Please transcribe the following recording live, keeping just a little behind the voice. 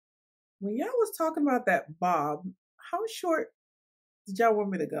When y'all was talking about that bob, how short did y'all want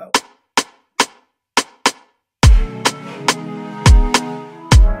me to go?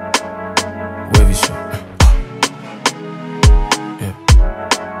 Wavy short. Yeah.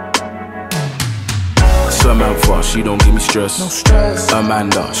 Samantha, she don't give me stress. No stress.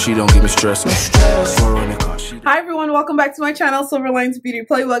 Amanda, she don't give me stress. No stress. Veronica, Hi everyone, welcome back to my channel, Silver Lines Beauty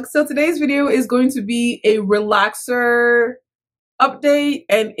Playbook. So today's video is going to be a relaxer update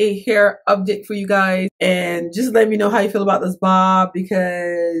and a hair update for you guys. And just let me know how you feel about this bob,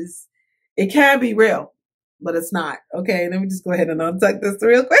 because it can be real, but it's not. Okay, let me just go ahead and untuck this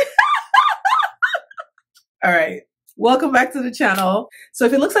real quick. All right. Welcome back to the channel. So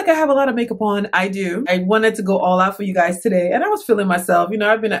if it looks like I have a lot of makeup on, I do. I wanted to go all out for you guys today, and I was feeling myself. You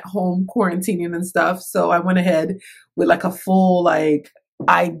know, I've been at home quarantining and stuff, so I went ahead with like a full eye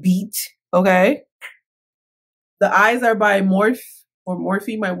beat, okay? The eyes are by MORPHE,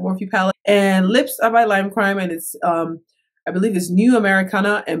 my MORPHE palette, and lips are by Lime Crime, and it's I believe it's New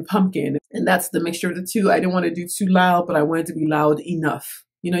Americana and Pumpkin, and that's the mixture of the two. I didn't want to do too loud, but I wanted to be loud enough.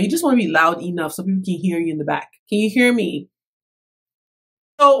 You know, you just want to be loud enough so people can hear you in the back. Can you hear me?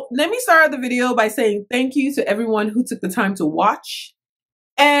 So let me start the video by saying thank you to everyone who took the time to watch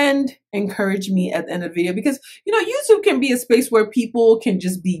and encourage me at the end of the video, because, you know, YouTube can be a space where people can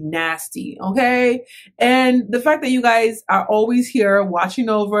just be nasty, okay? And the fact that you guys are always here watching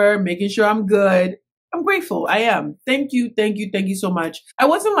over, making sure I'm good, I'm grateful. I am. Thank you, thank you, thank you so much. I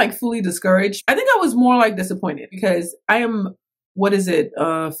wasn't like fully discouraged. I think I was more like disappointed, because I am,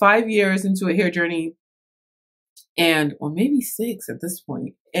 5 years into a hair journey, or maybe 6 at this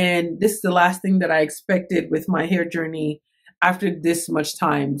point. And this is the last thing that I expected with my hair journey after this much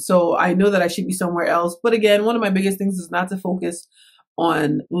time. So I know that I should be somewhere else. But again, one of my biggest things is not to focus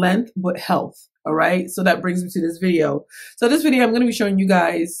on length, but health. All right. So that brings me to this video. So this video, I'm going to be showing you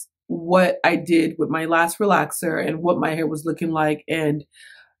guys what I did with my last relaxer and what my hair was looking like and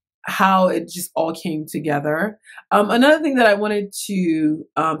how it just all came together. Another thing that I wanted to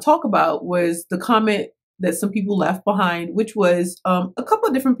talk about was the comment that some people left behind, which was a couple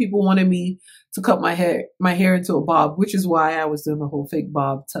of different people wanted me to cut my hair into a bob, which is why I was doing the whole fake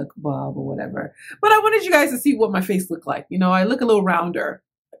bob, tuck bob or whatever. But I wanted you guys to see what my face looked like. You know, I look a little rounder.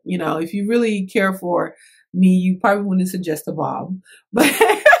 You know, if you really care for me, you probably wouldn't suggest a bob. But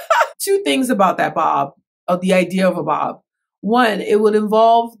two things about that bob, of the idea of a bob. One, it would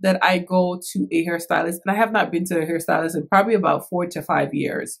involve that I go to a hairstylist, and I have not been to a hairstylist in probably about 4 to 5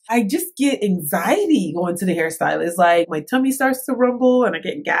 years. I just get anxiety going to the hairstylist. Like, my tummy starts to rumble and I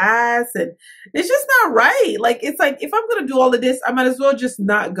get gas, and it's just not right. Like, it's like, if I'm going to do all of this, I might as well just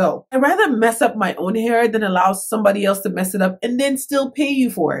not go. I'd rather mess up my own hair than allow somebody else to mess it up and then still pay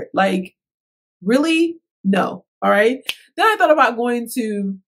you for it. Like, really? No. All right. Then I thought about going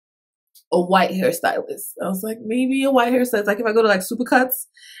to a white hairstylist. I was like, maybe a white hairstylist. Like, if I go to like Supercuts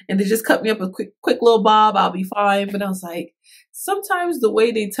and they just cut me up a quick little bob, I'll be fine. But I was like, sometimes the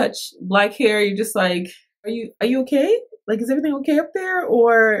way they touch black hair, you're just like, are you okay? Like, is everything okay up there?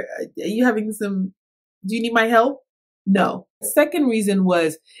 Or are you having do you need my help? No. The second reason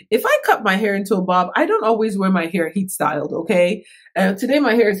was, if I cut my hair into a bob, I don't always wear my hair heat styled, okay? Today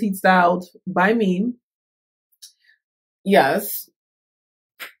my hair is heat styled by me. Yes.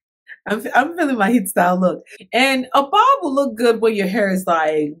 I'm feeling my heat style look. And a bob will look good when your hair is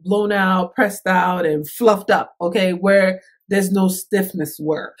like blown out, pressed out, and fluffed up, okay? Where there's no stiffness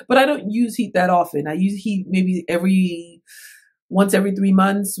work. But I don't use heat that often. I use heat maybe once every 3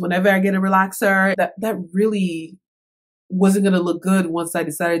 months, whenever I get a relaxer. That really wasn't gonna look good once I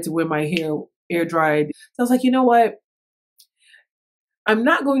decided to wear my hair air dried. So I was like, you know what? I'm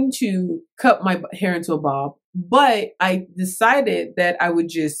not going to cut my hair into a bob, but I decided that I would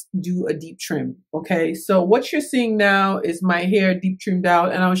just do a deep trim. Okay. So what you're seeing now is my hair deep trimmed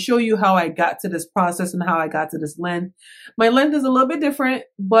out, and I'll show you how I got to this process and how I got to this length. My length is a little bit different,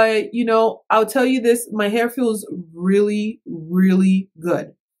 but you know, I'll tell you this, my hair feels really, really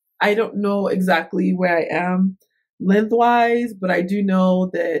good. I don't know exactly where I am lengthwise, but I do know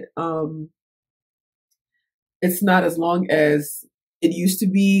that, it's not as long as it used to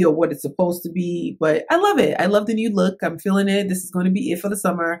be or what it's supposed to be, but I love it. I love the new look. I'm feeling it. This is going to be it for the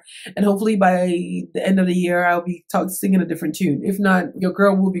summer. And hopefully by the end of the year, I'll be singing a different tune. If not, your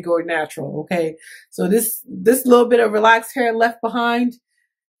girl will be going natural. Okay. So this little bit of relaxed hair left behind,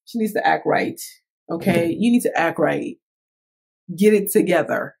 she needs to act right. Okay. You need to act right. Get it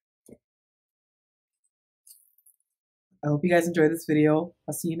together. I hope you guys enjoyed this video.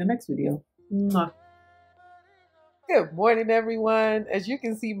 I'll see you in the next video. Mwah. Good morning, everyone. As you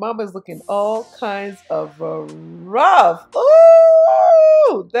can see, Mama's looking all kinds of rough.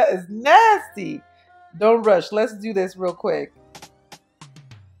 Ooh, that is nasty. Don't rush. Let's do this real quick.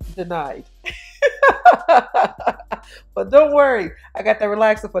 Denied. But don't worry, I got the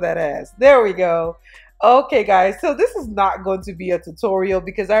relaxer for that ass. There we go. Okay guys, so this is not going to be a tutorial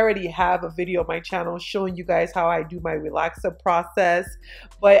because I already have a video on my channel showing you guys how I do my relaxer process,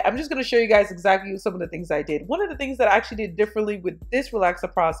 but I'm just going to show you guys exactly some of the things I did. One of the things that I actually did differently with this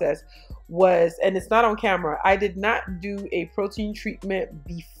relaxer process was, and it's not on camera, I did not do a protein treatment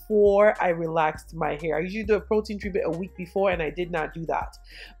before I relaxed my hair. I usually do a protein treatment a week before, and I did not do that.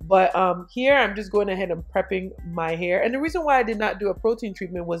 But here I'm just going ahead and prepping my hair. And the reason why I did not do a protein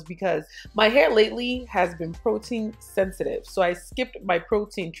treatment was because my hair lately has been protein sensitive. So I skipped my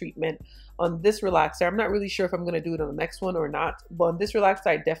protein treatment on this relaxer. I'm not really sure if I'm going to do it on the next one or not, but on this relaxer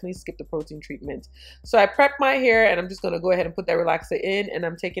I definitely skipped the protein treatment. So I prepped my hair and I'm just going to go ahead and put that relaxer in, and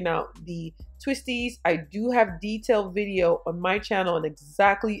I'm taking out the twisties. I do have detailed video on my channel on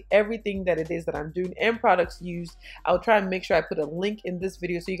exactly everything that it is that I'm doing and products used. I'll try and make sure I put a link in this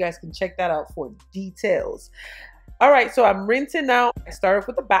video so you guys can check that out for details. All right, so I'm rinsing out. I start off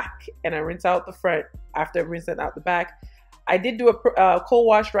with the back and I rinse out the front. After rinsing out the back, I did do a cold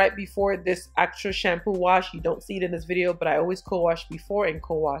wash right before this actual shampoo wash. You don't see it in this video, but I always cold wash before and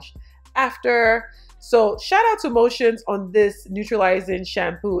cold wash after. So shout out to Motions on this neutralizing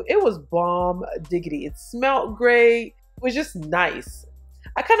shampoo. It was bomb diggity. It smelled great. It was just nice.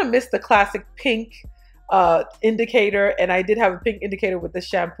 I kind of missed the classic pink indicator, and I did have a pink indicator with the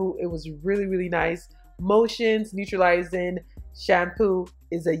shampoo. It was really, really nice. Motions neutralizing shampoo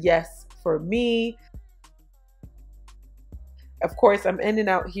is a yes for me. Of course, I'm ending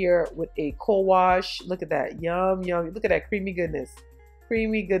out here with a cold wash. Look at that. Yum, yum. Look at that creamy goodness.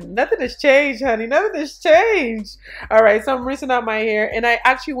 Creamy good. Nothing has changed, honey. Nothing has changed. All right, so I'm rinsing out my hair. And I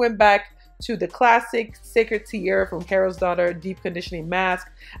actually went back to the classic Sacred Tier from Carol's Daughter Deep Conditioning Mask.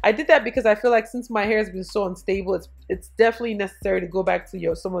 I did that because I feel like since my hair has been so unstable, it's definitely necessary to go back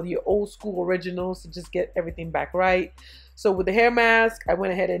to some of your old school originals to just get everything back right. So with the hair mask, I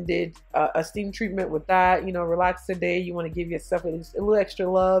went ahead and did a steam treatment with that. You know, relax today. You want to give yourself a little extra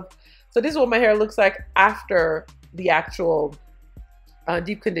love. So this is what my hair looks like after the actual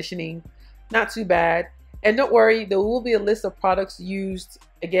deep conditioning. Not too bad. And don't worry, there will be a list of products used.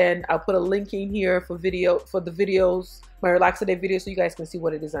 Again, I'll put a link in here for the videos, my relaxer day video, so you guys can see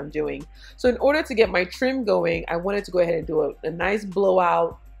what it is I'm doing. So in order to get my trim going, I wanted to go ahead and do a nice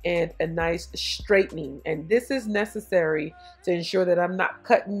blowout and a nice straightening, and this is necessary to ensure that I'm not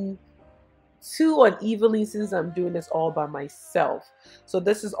cutting too unevenly since I'm doing this all by myself. So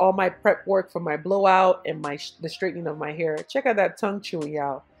this is all my prep work for my blowout and the straightening of my hair. Check out that tongue chewing,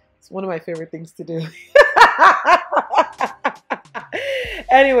 y'all. It's one of my favorite things to do.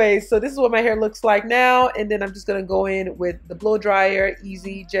 Anyway, so this is what my hair looks like now, and then I'm just gonna go in with the blow dryer,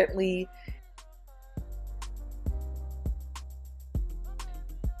 easy, gently.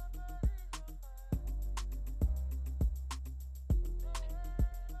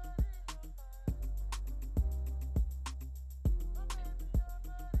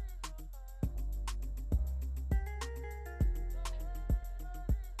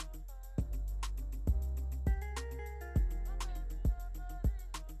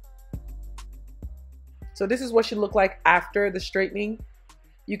 So this is what should look like after the straightening.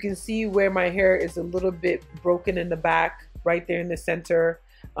 You can see where my hair is a little bit broken in the back, right there in the center.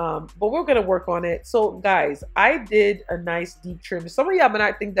 But we're gonna work on it. So guys, I did a nice deep trim. Some of y'all might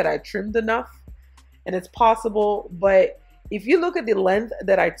not think that I trimmed enough, and it's possible, but if you look at the length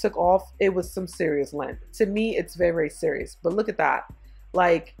that I took off, it was some serious length. To me, it's very, very serious. But look at that.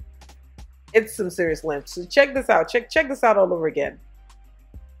 Like, it's some serious length. So check this out. Check this out all over again.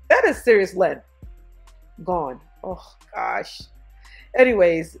 That is serious length. Gone. Oh gosh.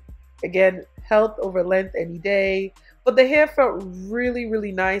 Anyways, again, health over length any day. But the hair felt really,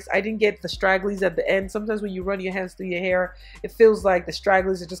 really nice. I didn't get the stragglies at the end. Sometimes when you run your hands through your hair, it feels like the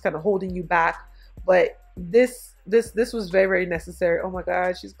stragglies are just kind of holding you back. But this was very, very necessary. Oh my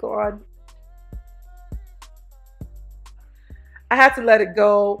God, she's gone. I had to let it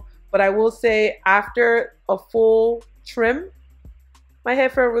go, but I will say after a full trim, my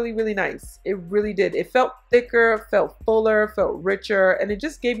hair felt really, really nice. It really did. It felt thicker, felt fuller, felt richer, and it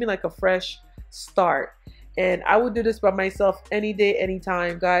just gave me like a fresh start. And I would do this by myself any day,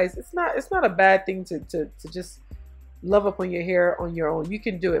 anytime, guys. It's not a bad thing to just love up on your hair on your own. You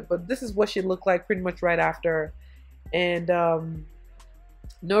can do it, but this is what she looked like pretty much right after. And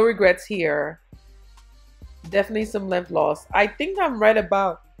no regrets here. Definitely some length loss. I think I'm right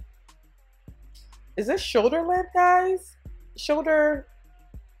about, is this shoulder length, guys? Shoulder,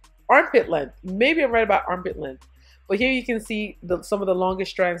 armpit length. Maybe I'm right about armpit length. But here you can see some of the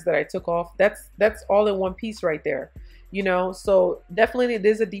longest strands that I took off. That's all in one piece right there, you know. So definitely it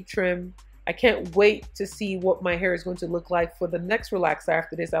is a deep trim. I can't wait to see what my hair is going to look like for the next relaxer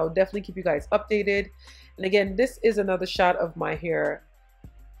after this. I will definitely keep you guys updated. And again, this is another shot of my hair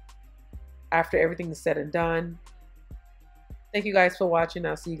after everything is said and done. Thank you guys for watching.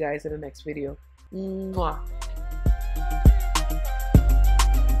 I'll see you guys in the next video. Mwah.